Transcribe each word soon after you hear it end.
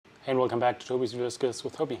Hey and welcome back to Toby's Video Skills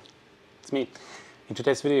with Toby. It's me. In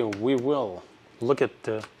today's video we will look at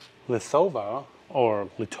the Lithova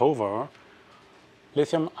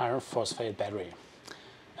lithium iron phosphate battery.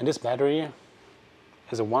 And this battery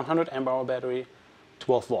is a 100 amp hour battery,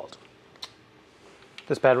 12 volt.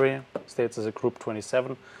 This battery states as a group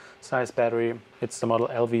 27 size battery. It's the model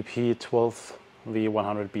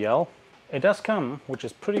LVP12V100BL. It does come, which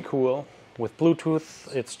is pretty cool, with Bluetooth.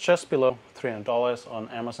 It's just below $300 on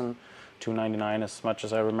Amazon, $299 as much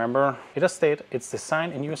as I remember. It does state it's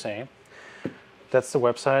designed in USA. That's the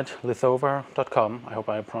website, Lithova.com. I hope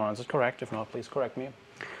I pronounced it correct. If not, please correct me.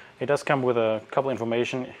 It does come with a couple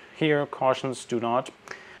information here. Cautions, do not.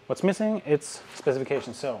 What's missing? It's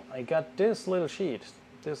specifications. So I got this little sheet,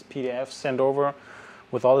 this PDF sent over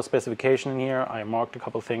with all the specification in here. I marked a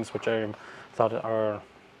couple things which I thought are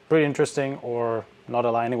pretty interesting or not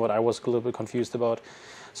aligning what I was a little bit confused about.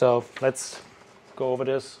 So let's go over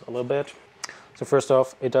this a little bit. So first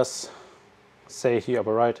off, it does say here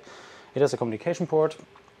upper right, it has a communication port.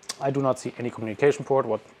 I do not see any communication port.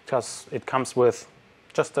 Because it comes with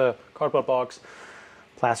just a cardboard box,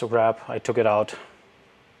 plastic wrap. I took it out.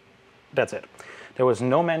 That's it. There was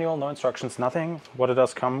no manual, no instructions, nothing. What it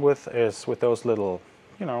does come with is with those little,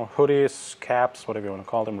 hoodies, caps, whatever you want to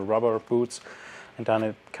call them, rubber boots. And then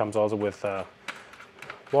it comes also with a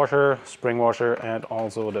washer, spring washer, and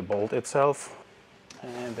also the bolt itself.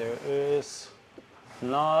 And there is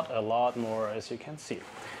not a lot more, as you can see,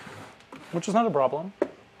 which is not a problem.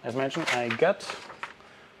 As mentioned, I got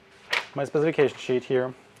my specification sheet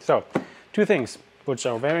here. So, two things which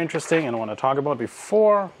are very interesting and I want to talk about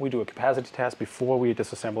before we do a capacity test, before we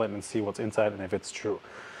disassemble it and see what's inside and if it's true.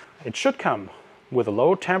 It should come with a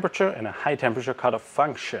low temperature and a high temperature cutoff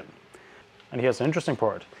function. And here's an interesting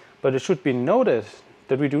part. But it should be noted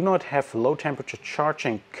that we do not have low temperature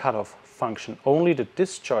charging cutoff function, only the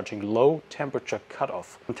discharging low temperature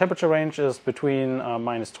cutoff. The temperature range is between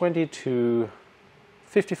minus 20 to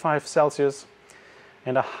 55 Celsius,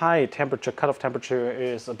 and a high temperature cutoff temperature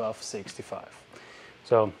is above 65.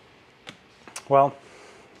 So, well,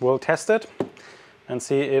 we'll test it and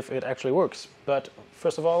see if it actually works. But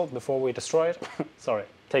first of all, before we destroy it,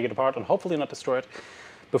 take it apart and hopefully not destroy it,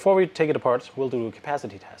 before we take it apart, we'll do a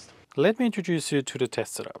capacity test. Let me introduce you to the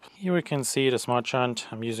test setup. Here we can see the smart shunt.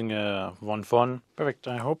 I'm using a WonVon. Perfect,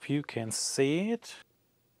 I hope you can see it.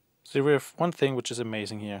 So we have one thing which is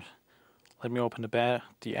amazing here. Let me open the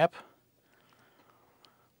app.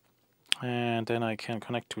 And then I can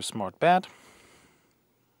connect to a smart bed.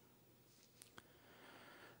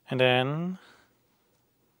 And then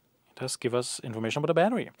it does give us information about the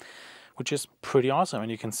battery, which is pretty awesome. And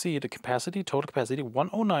you can see the capacity, total capacity,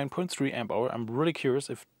 109.3 amp hour. I'm really curious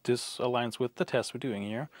if this aligns with the test we're doing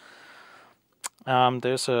here.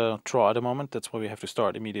 There's a draw at the moment. That's why we have to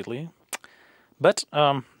start immediately. But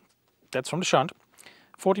that's from the shunt.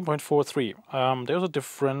 14.43. There's a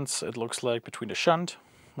difference, it looks like, between the shunt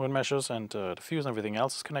when it measures and the fuse and everything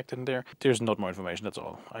else is connected in there. There's not more information, that's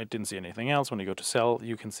all. I didn't see anything else. When you go to cell,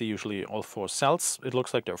 you can see usually all 4 cells. It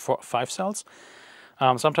looks like there are 5 cells.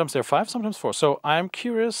 Sometimes there are 5, sometimes 4. So I'm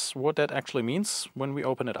curious what that actually means when we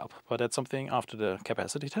open it up. But that's something after the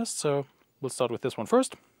capacity test. So we'll start with this one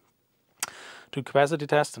first. Do capacity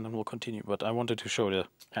test and then we'll continue. But I wanted to show the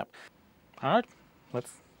app. All right,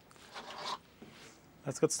 let's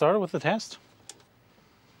get started with the test.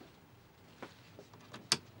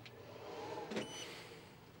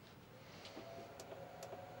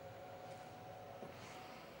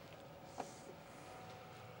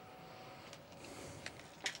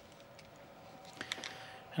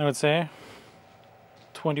 I would say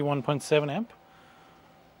 21.7 amp.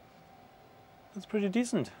 That's pretty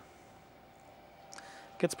decent.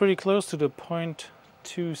 Gets pretty close to the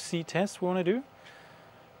 0.2C test we want to do.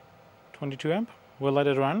 22 amp. We'll let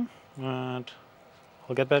it run and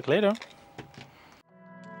I'll get back later.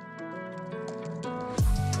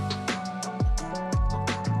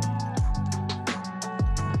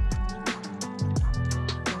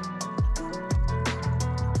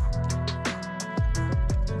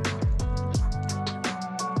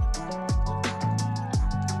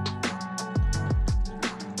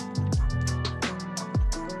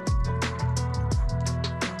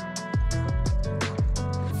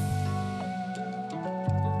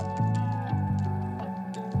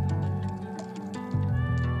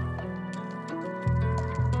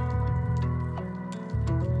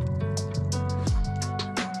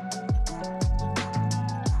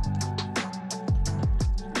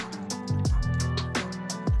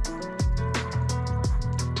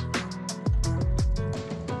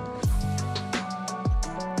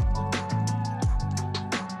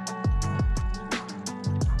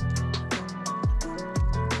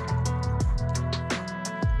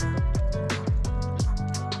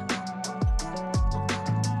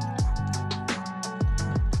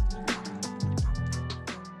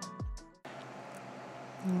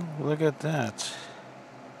 look at that.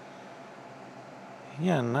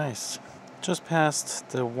 Yeah, nice. Just passed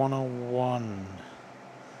the 101.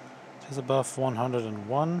 It is above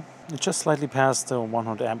 101. It just slightly passed the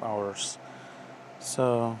 100 amp hours.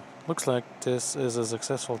 So, looks like this is a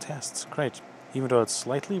successful test. Great. Even though it's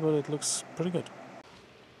slightly, but it looks pretty good.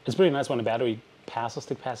 It's pretty nice when a battery passes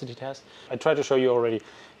the capacity test. I tried to show you already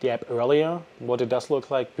the app earlier, what it does look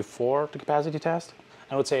like before the capacity test.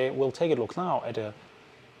 I would say we'll take a look now at the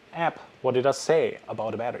app, what it does say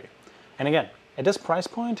about the battery. And again, at this price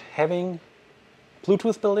point, having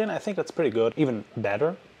Bluetooth built in, I think that's pretty good, even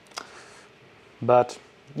better. But,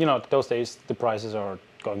 you know, those days the prices are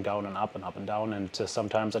going down and up and up and down, and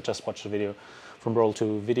sometimes I just watched a video from Roll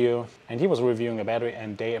to Video, and he was reviewing a battery,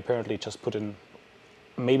 and they apparently just put in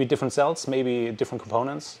maybe different cells, maybe different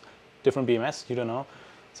components, different BMS, you don't know.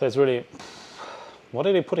 So it's really, what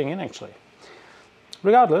are they putting in actually?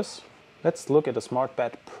 Regardless, let's look at the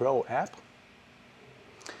SmartBat Pro app.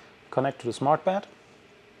 Connect to the SmartBat.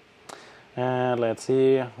 And let's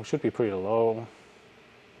see, we should be pretty low.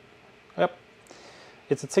 Yep,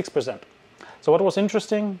 it's at 6%. So what was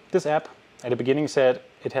interesting, this app at the beginning said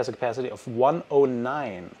it has a capacity of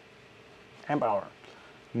 109 amp hour.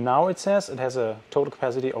 Now it says it has a total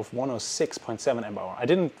capacity of 106.7 amp hour. I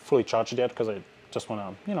didn't fully charge it yet because I just want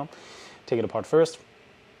to, you know, take it apart first.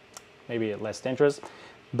 Maybe less dangerous.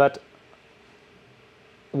 But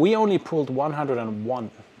we only pulled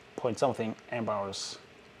 101 point something amp hours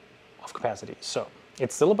of capacity. So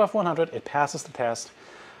it's still above 100. It passes the test.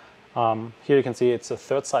 Here you can see it's a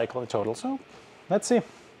third cycle in total. So let's see.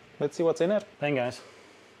 Let's see what's in it. Then guys,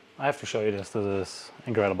 I have to show you this. This is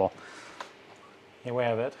incredible. Here we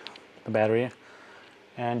have it, the battery.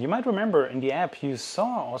 And you might remember in the app you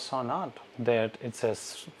saw or saw not that it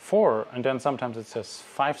says 4 and then sometimes it says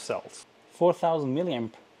 5 cells. 4000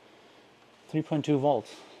 milliamp, 3.2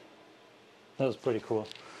 volts. That was pretty cool.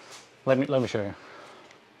 Let me show you.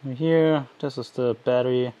 Right here, this is the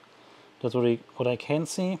battery. That's what I can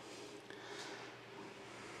see.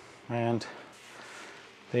 And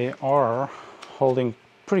they are holding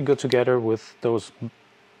pretty good together with those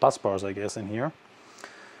bus bars, I guess, in here.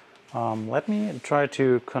 Let me try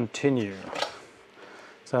to continue.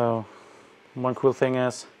 So, one cool thing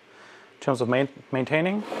is, in terms of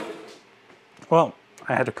maintaining, well,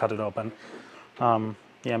 I had to cut it open.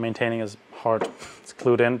 Yeah, maintaining is hard. It's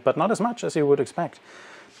glued in, but not as much as you would expect.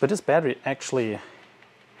 But this battery actually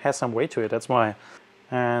has some weight to it, that's why.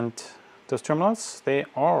 And those terminals, they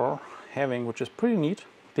are having, which is pretty neat,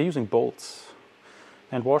 they're using bolts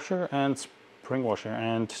and washer and spring washer,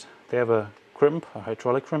 and they have a crimp, a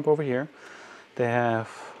hydraulic crimp over here. They have,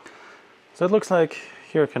 so it looks like,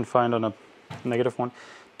 here I can find on a negative one,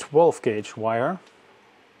 12 gauge wire,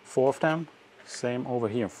 4 of them, same over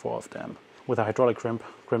here, 4 of them, with a hydraulic crimp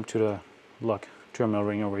to the lock terminal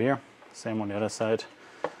ring over here, same on the other side.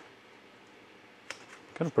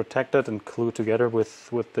 Kind of protected and glued together with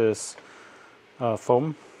this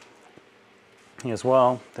foam here as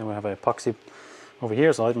well. Then we have an epoxy over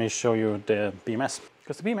here, so let me show you the BMS.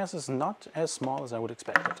 Because the BMS is not as small as I would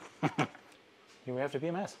expect it. Here we have the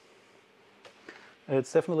BMS.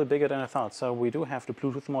 It's definitely bigger than I thought. So we do have the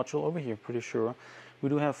Bluetooth module over here, pretty sure. We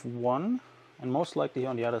do have one, and most likely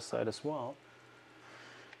on the other side as well,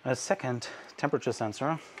 a second temperature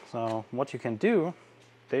sensor. So what you can do,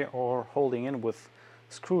 they are holding in with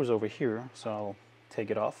screws over here. So I'll take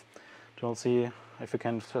it off. We'll see if we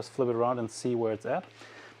can just flip it around and see where it's at.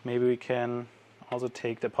 Maybe we can also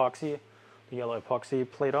take the epoxy, the yellow epoxy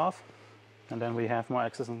plate off, and then we have more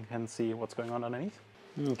access and can see what's going on underneath.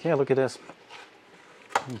 Okay, look at this.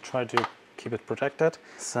 I'll try to keep it protected.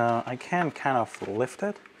 So I can kind of lift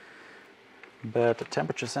it, but the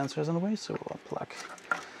temperature sensor is in the way, so we'll unplug.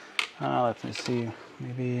 Let me see,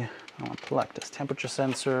 maybe I'll unplug this temperature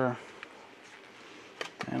sensor,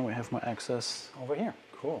 and we have more access over here.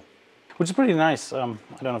 Cool. Which is pretty nice. I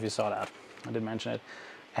don't know if you saw that. I did mention it.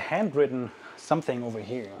 A handwritten something over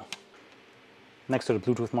here next to the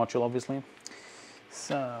Bluetooth module, obviously.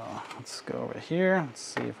 So let's go over here. Let's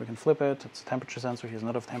see if we can flip it. It's a temperature sensor. Here's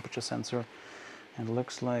another temperature sensor. And it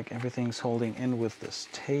looks like everything's holding in with this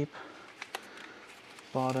tape.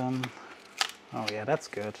 Bottom. Oh yeah, that's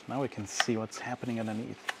good. Now we can see what's happening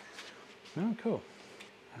underneath. Oh, cool.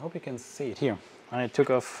 I hope you can see it here. I took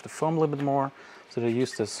off the foam a little bit more, so they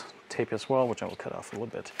used this tape as well, which I will cut off a little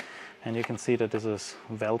bit. And you can see that this is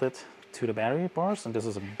welded to the battery bars, and this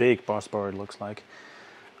is a big bus bar, it looks like.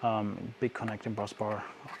 Big connecting bus bar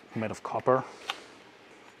made of copper.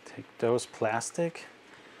 Take those plastic.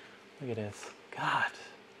 Look at this. God,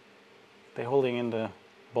 they're holding in the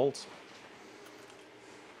bolts.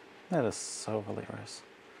 That is so hilarious.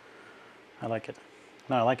 I like it.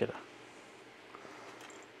 No, I like it.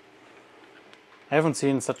 I haven't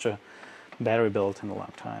seen such a battery build in a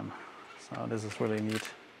long time, so this is really neat.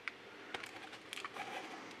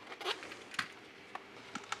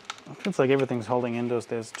 It feels like everything's holding in those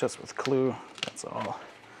days just with glue, that's all.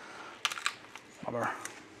 Bummer.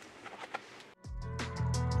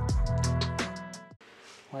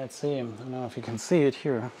 Let's see, I don't know if you can see it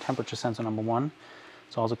here, temperature sensor number 1.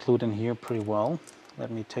 It's also glued in here pretty well.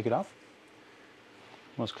 Let me take it off.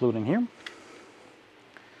 It was glued in here.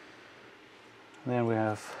 Then we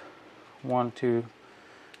have 1, 2,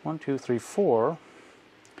 3, 4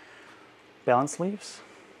 balance leaves.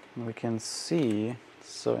 And we can see, it's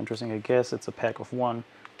so interesting, I guess it's a pack of 1,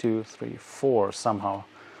 2, 3, 4 somehow.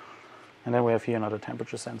 And then we have here another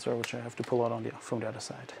temperature sensor, which I have to pull out on from the other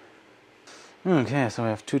side. Okay, so we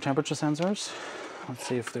have 2 temperature sensors. Let's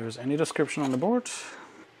see if there's any description on the board.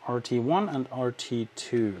 RT1 and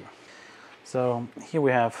RT2. So here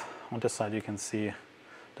we have, on this side you can see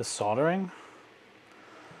the soldering.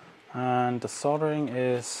 And the soldering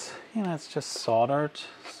is, it's just soldered,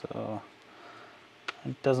 so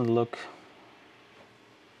it doesn't look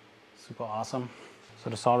super awesome. So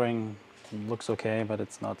the soldering looks okay, but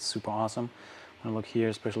it's not super awesome. When I look here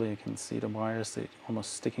especially, you can see the wires, they're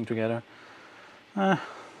almost sticking together. It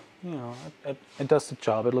does the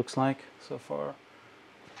job, it looks like, so far.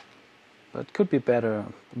 But could be better,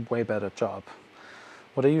 way better job.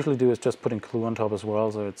 What I usually do is just putting glue on top as well,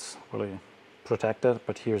 so it's really protected,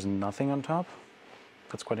 but here's nothing on top.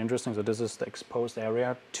 That's quite interesting. So this is the exposed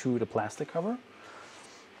area to the plastic cover.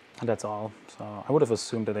 And that's all. So I would have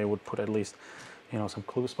assumed that they would put at least, some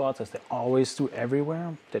glue spots, as they always do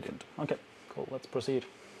everywhere. They didn't. Okay, cool, let's proceed.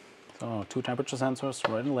 So 2 temperature sensors,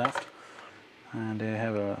 right and left. And they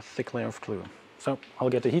have a thick layer of glue. So I'll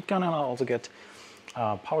get the heat gun, and I'll also get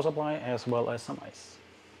power supply as well as some ice.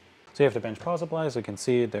 So you have the bench power supply, so you can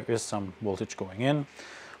see there is some voltage going in.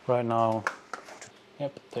 Right now,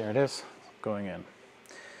 yep, there it is, going in.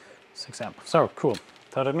 6 amp. So cool.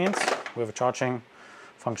 So that means we have a charging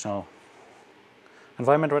functional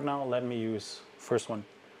environment right now. Let me use first one,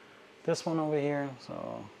 this one over here.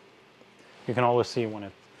 So you can always see when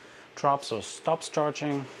it drops or stops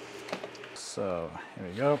charging. So here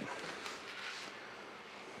we go.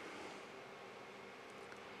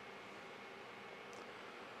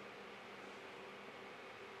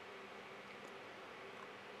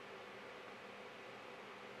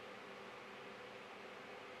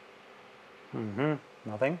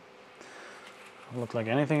 Nothing. Doesn't look like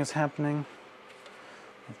anything is happening.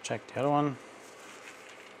 Let's check the other one.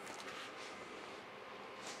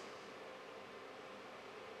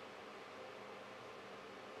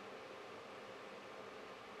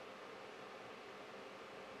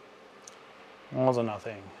 Also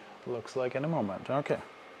nothing. Looks like in a moment. Okay.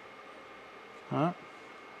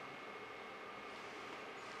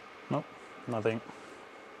 Nope, nothing.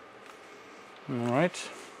 All right.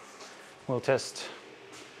 We'll test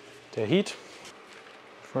the heat.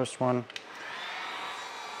 First one.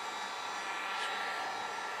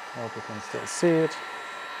 Hope you can still see it.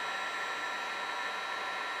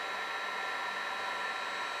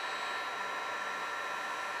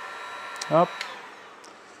 Up.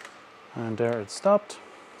 And there it stopped.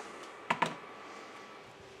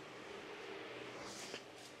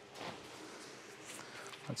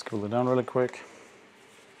 Let's cool it down really quick.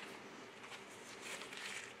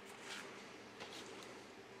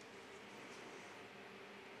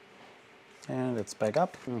 And it's back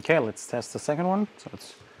up. Okay, let's test the second one. So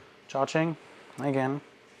it's charging again.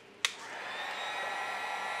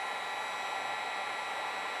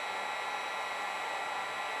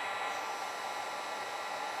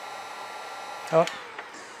 Oh,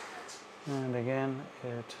 and again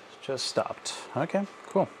it just stopped. Okay,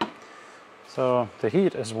 cool. So the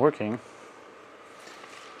heat is working.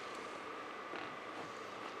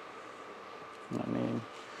 Let me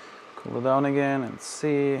cool it down again and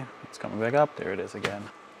see. It's coming back up. There it is again.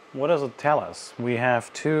 What does it tell us? We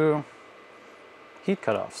have 2 heat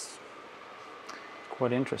cutoffs.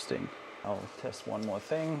 Quite interesting. I'll test one more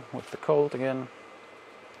thing with the cold again.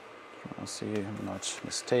 I'll see I'm not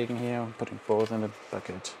mistaken here. I'm putting both in the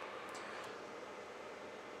bucket.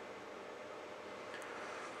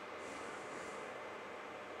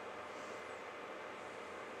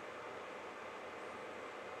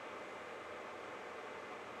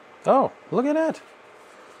 Oh, look at that.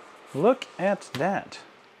 Look at that.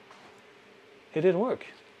 It did work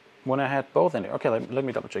when I had both in there. Okay, let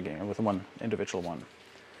me double check again with one individual one.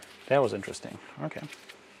 That was interesting. Okay.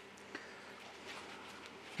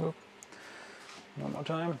 Whoop. One more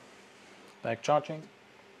time. Back charging.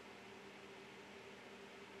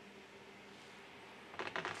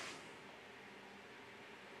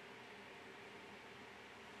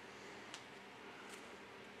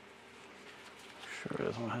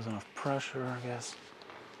 one has enough pressure, I guess.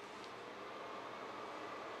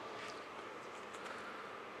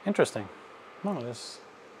 Interesting. No,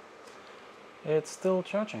 it's still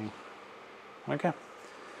charging. Okay.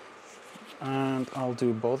 And I'll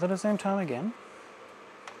do both at the same time again.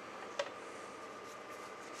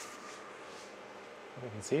 You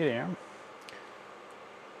can see it here.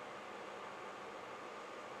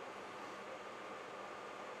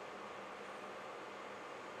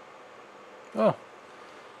 Oh,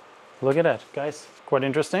 look at that, guys. Quite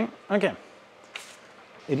interesting. Okay.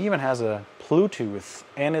 It even has a Bluetooth,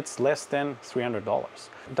 and it's less than $300.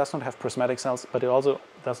 It does not have prismatic cells, but it also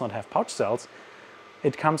does not have pouch cells.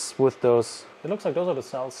 It comes with those, it looks like those are the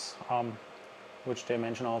cells which they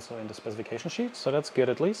mention also in the specification sheet, so that's good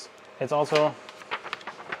at least. It's also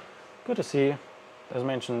good to see, as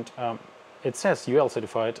mentioned, it says UL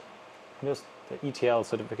certified, just the ETL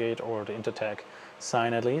certificate or the Intertech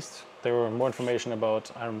sign at least. There were more information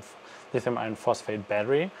about lithium iron phosphate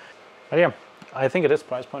battery. But yeah, I think at this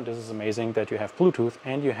price point, this is amazing that you have Bluetooth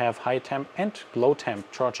and you have high temp and low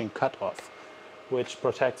temp charging cutoff, which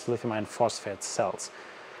protects lithium iron phosphate cells.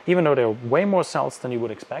 Even though there are way more cells than you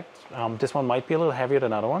would expect, this one might be a little heavier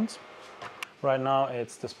than other ones. Right now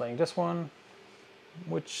it's displaying this one,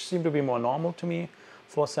 which seemed to be more normal to me,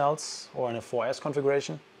 4 cells or in a 4S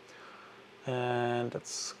configuration. And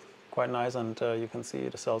it's quite nice, and you can see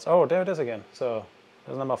the cells. Oh, there it is again. So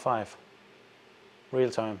there's number 5, real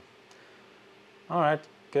time. All right,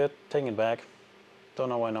 good, taking it back. Don't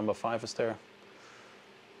know why number 5 is there.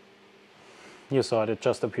 You saw it, it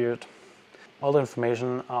just appeared. All the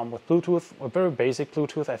information with Bluetooth, a very basic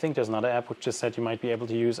Bluetooth. I think there's another app which just said you might be able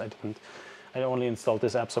to use. I only installed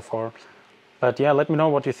this app so far. But yeah, let me know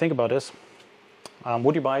what you think about this.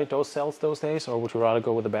 Would you buy those cells those days, or would you rather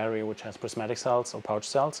go with a battery which has prismatic cells or pouch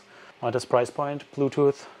cells? At this price point,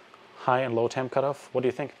 Bluetooth, high and low temp cutoff, what do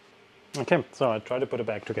you think? Okay, so I tried to put it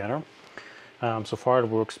back together. So far it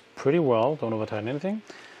works pretty well, don't overtighten anything.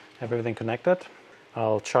 Have everything connected.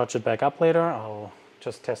 I'll charge it back up later. I'll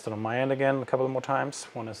just test it on my end again a couple more times.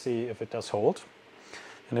 Want to see if it does hold.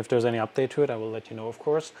 And if there's any update to it, I will let you know, of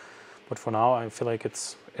course. But for now, I feel like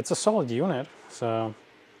it's a solid unit. So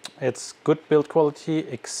it's good build quality,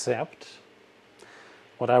 except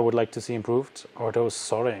what I would like to see improved are those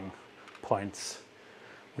soldering points,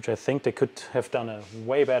 which I think they could have done a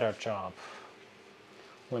way better job.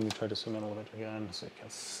 Let me try to zoom in a little bit again so you can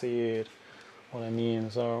see it, what I mean.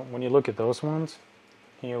 So when you look at those ones,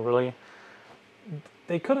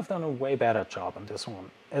 they could have done a way better job on this one.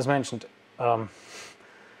 As mentioned,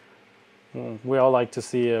 we all like to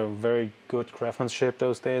see a very good craftsmanship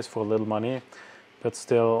those days for little money, but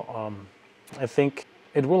still, I think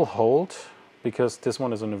it will hold because this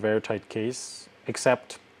one is in a very tight case,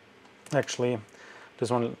 except actually this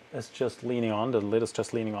one is just leaning on, the lid is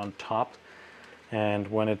just leaning on top.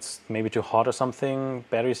 And when it's maybe too hot or something,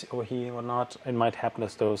 batteries overheating or not, it might happen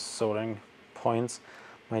as those soldering points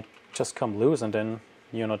might just come loose, and then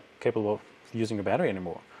you're not capable of using a battery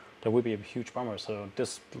anymore. That would be a huge bummer. So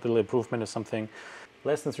this little improvement is something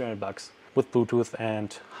less than $300 with Bluetooth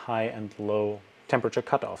and high and low temperature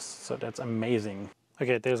cutoffs. So that's amazing.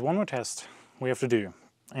 Okay, there's one more test we have to do.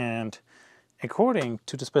 And according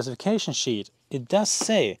to the specification sheet, it does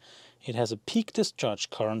say it has a peak discharge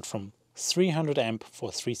current from 300 amp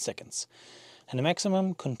for 3 seconds. And the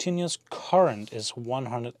maximum continuous current is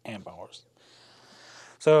 100 amp hours.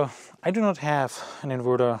 So I do not have an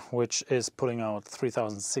inverter which is putting out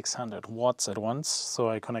 3600 watts at once, so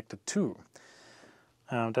I connected 2.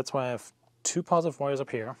 That's why I have 2 positive wires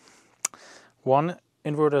up here. One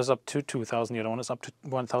inverter is up to 2000, the other one is up to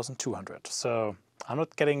 1200. So I'm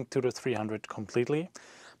not getting to the 300 completely,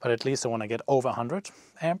 but at least I want to get over 100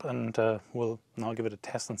 amp, and we'll now give it a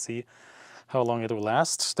test and see how long it will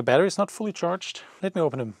last. The battery is not fully charged. Let me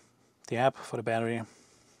open the app for the battery.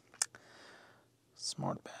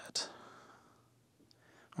 Smart bat.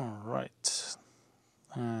 All right,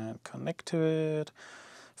 and connect to it.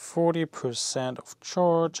 40% of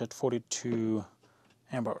charge at 42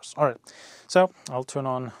 amp hours. All right, so I'll turn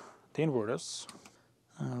on the inverters.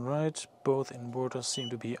 All right, both inverters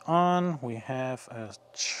seem to be on. We have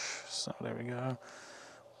so there we go.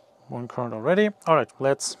 One current already. All right,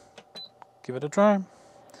 let's give it a try.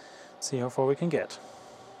 See how far we can get.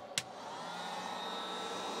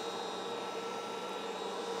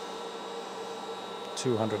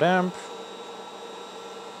 $200 amp.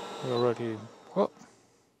 We already. Oh,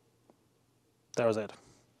 there's it.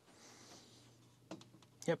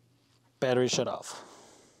 Yep, battery shut off.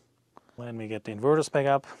 Let me get the inverters back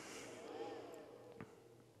up.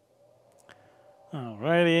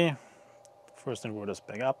 Alrighty, first inverter's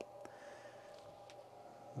back up.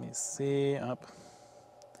 Let me see, up.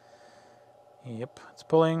 Yep, it's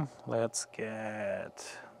pulling. Let's get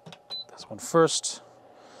this one first.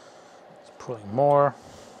 It's pulling more.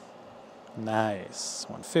 Nice.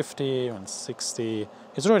 150, 160.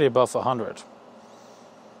 It's already above 100,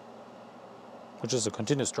 which is a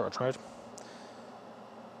continuous charge, right?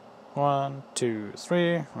 1, 2,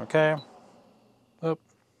 3. Okay. Up.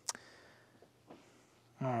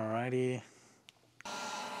 Alrighty.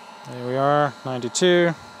 There we are.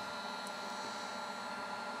 92.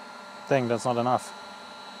 Dang, that's not enough.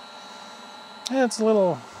 Yeah, it's a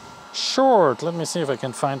little short. Let me see if I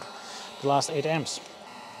can find the last 8 amps.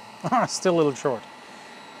 Still a little short.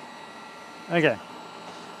 Okay,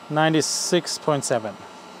 96.7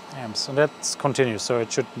 amps, and that's continuous, so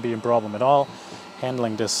it shouldn't be a problem at all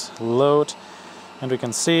handling this load. And we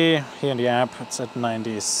can see here in the app it's at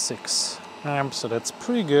 96 amps, so that's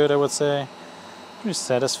pretty good, I would say. Pretty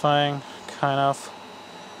satisfying, kind of.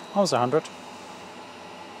 Almost 100.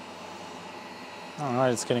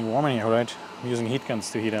 Alright, it's getting warm in here, right? I'm using heat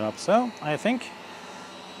guns to heat it up, so I think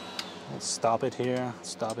we'll stop it here,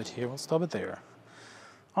 stop it here, we'll stop it there.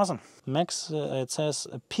 Awesome. Max, it says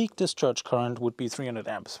a peak discharge current would be 300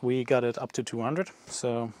 amps. We got it up to 200,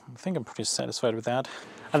 so I think I'm pretty satisfied with that.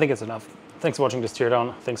 I think it's enough. Thanks for watching this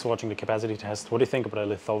teardown. Thanks for watching the capacity test. What do you think about a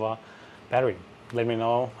Lithova battery? Let me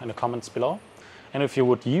know in the comments below. And if you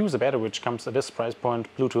would use a battery which comes at this price point,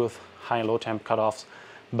 Bluetooth, high and low temp cutoffs,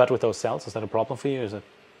 but with those cells, is that a problem for you?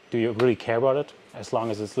 Do you really care about it as long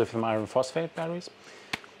as it's lithium iron phosphate batteries?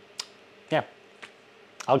 Yeah,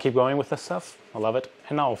 I'll keep going with this stuff. I love it.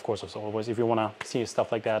 And now, of course, as always, if you want to see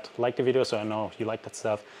stuff like that, like the video so I know you like that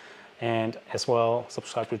stuff. And as well,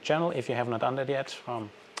 subscribe to the channel if you have not done that yet.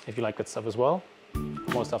 If you like that stuff as well,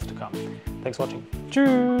 more stuff to come. Thanks for watching.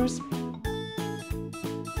 Cheers!